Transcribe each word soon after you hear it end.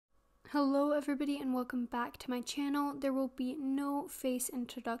Hello everybody and welcome back to my channel. There will be no face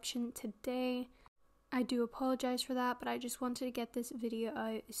introduction today. I do apologize for that, but I just wanted to get this video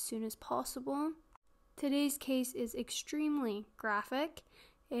out as soon as possible. Today's case is extremely graphic,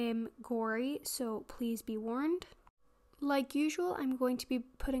 gory, so please be warned. Like usual, I'm going to be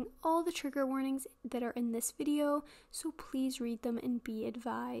putting all the trigger warnings that are in this video, so please read them and be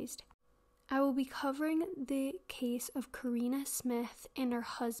advised. I will be covering the case of Corinna Smith and her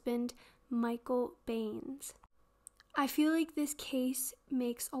husband, Michael Baines. I feel like this case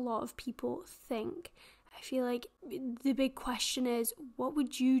makes a lot of people think. I feel like the big question is, what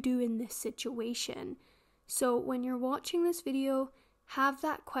would you do in this situation? So when you're watching this video, have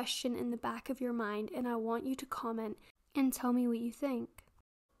that question in the back of your mind, and I want you to comment and tell me what you think.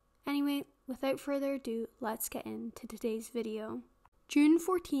 Anyway, without further ado, let's get into today's video. June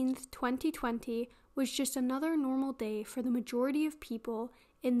 14th, 2020 was just another normal day for the majority of people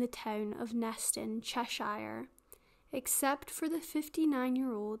in the town of Neston, Cheshire, except for the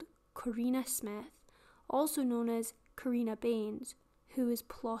 59-year-old Corinna Smith, also known as Corinna Baines, who was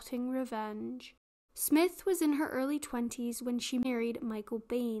plotting revenge. Smith was in her early 20s when she married Michael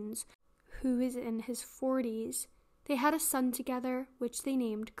Baines, who was in his 40s. They had a son together, which they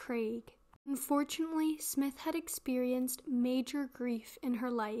named Craig. Unfortunately, Smith had experienced major grief in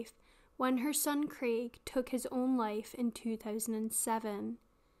her life when her son Craig took his own life in 2007.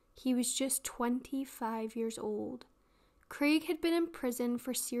 He was just 25 years old. Craig had been in prison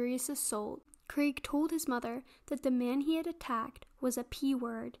for serious assault. Craig told his mother that the man he had attacked was a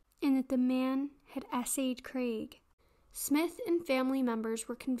P-word and that the man had essayed Craig. Smith and family members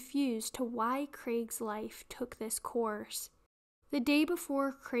were confused to why Craig's life took this course. The day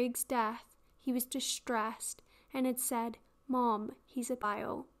before Craig's death, he was distressed and had said, "Mom, he's a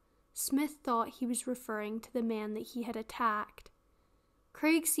bio." Smith thought he was referring to the man that he had attacked.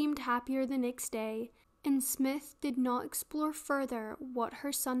 Craig seemed happier the next day, and Smith did not explore further what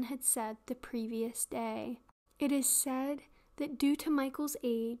her son had said the previous day. It is said that due to Michael's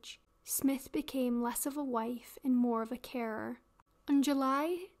age, Smith became less of a wife and more of a carer. On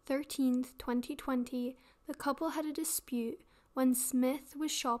July 13th, 2020, the couple had a dispute when Smith was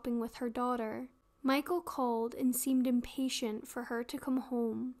shopping with her daughter. Michael called and seemed impatient for her to come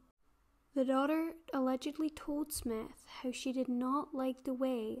home. The daughter allegedly told Smith how she did not like the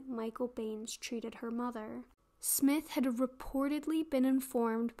way Michael Baines treated her mother. Smith had reportedly been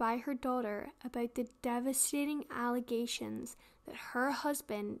informed by her daughter about the devastating allegations that her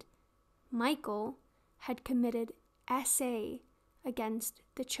husband, Michael, had committed SA against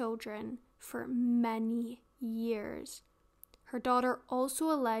the children for many years. Her daughter also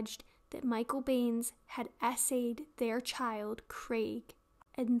alleged that Michael Baines had essayed their child, Craig,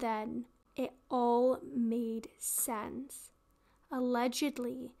 and then it all made sense.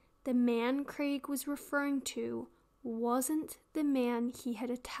 Allegedly, the man Craig was referring to wasn't the man he had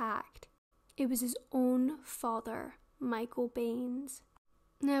attacked. It was his own father, Michael Baines.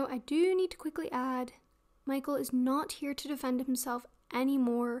 Now, I do need to quickly add, Michael is not here to defend himself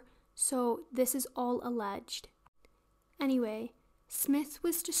anymore, so this is all alleged. Anyway, Smith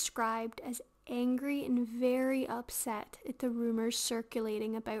was described as angry and very upset at the rumors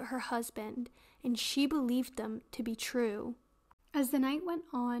circulating about her husband, and she believed them to be true. As the night went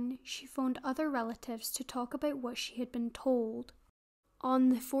on, she phoned other relatives to talk about what she had been told. On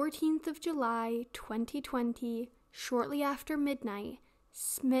the 14th of July, 2020, shortly after midnight,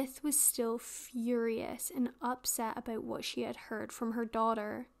 Smith was still furious and upset about what she had heard from her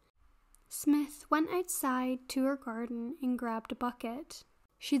daughter. Smith went outside to her garden and grabbed a bucket.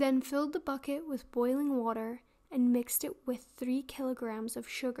 She then filled the bucket with boiling water and mixed it with 3 kilograms of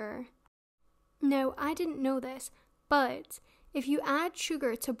sugar. Now, I didn't know this, but if you add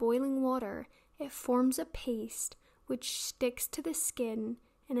sugar to boiling water, it forms a paste which sticks to the skin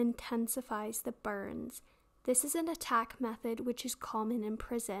and intensifies the burns. This is an attack method which is common in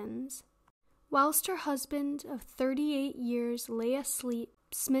prisons. Whilst her husband of 38 years lay asleep,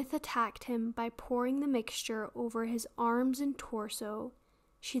 Smith attacked him by pouring the mixture over his arms and torso.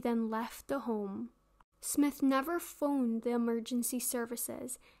 She then left the home. Smith never phoned the emergency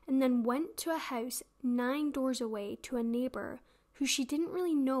services and then went to a house 9 doors away to a neighbor who she didn't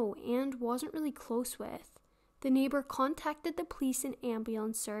really know and wasn't really close with. The neighbor contacted the police and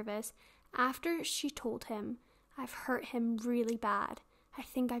ambulance service after she told him, "I've hurt him really bad. I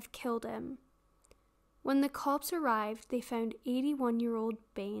think I've killed him." When the cops arrived, they found 81-year-old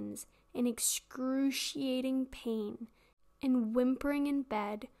Baines in excruciating pain and whimpering in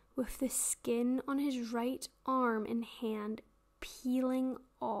bed with the skin on his right arm and hand peeling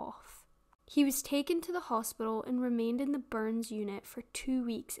off. He was taken to the hospital and remained in the burns unit for 2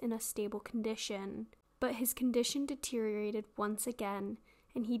 weeks in a stable condition, but his condition deteriorated once again,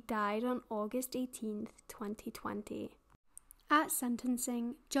 and he died on August 18, 2020. At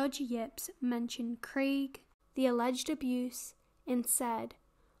sentencing, Judge Yipps mentioned Craig, the alleged abuse, and said,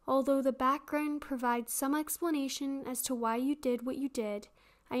 "Although the background provides some explanation as to why you did what you did,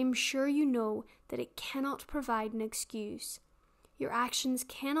 I am sure you know that it cannot provide an excuse. Your actions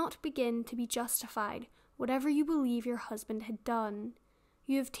cannot begin to be justified, whatever you believe your husband had done.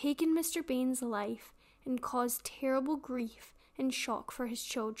 You have taken Mr. Baines' life and caused terrible grief and shock for his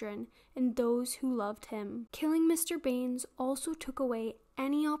children and those who loved him. Killing Mr. Baines also took away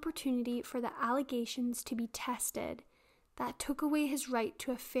any opportunity for the allegations to be tested. That took away his right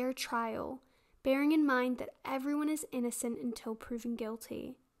to a fair trial, bearing in mind that everyone is innocent until proven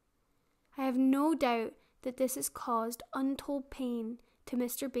guilty. I have no doubt that this has caused untold pain to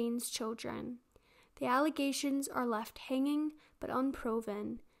Mr. Baines' children. The allegations are left hanging but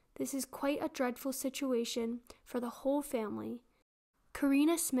unproven. This is quite a dreadful situation for the whole family.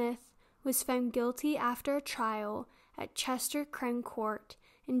 Corinna Smith was found guilty after a trial at Chester Crown Court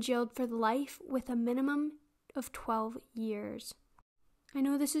and jailed for life with a minimum of 12 years. I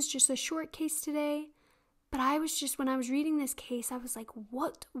know this is just a short case today, but when I was reading this case, I was like,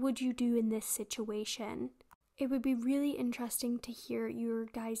 what would you do in this situation? It would be really interesting to hear your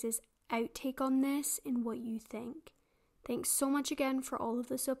guys' outtake on this and what you think. Thanks so much again for all of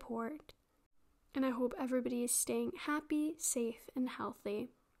the support, and I hope everybody is staying happy, safe, and healthy.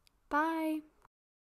 Bye!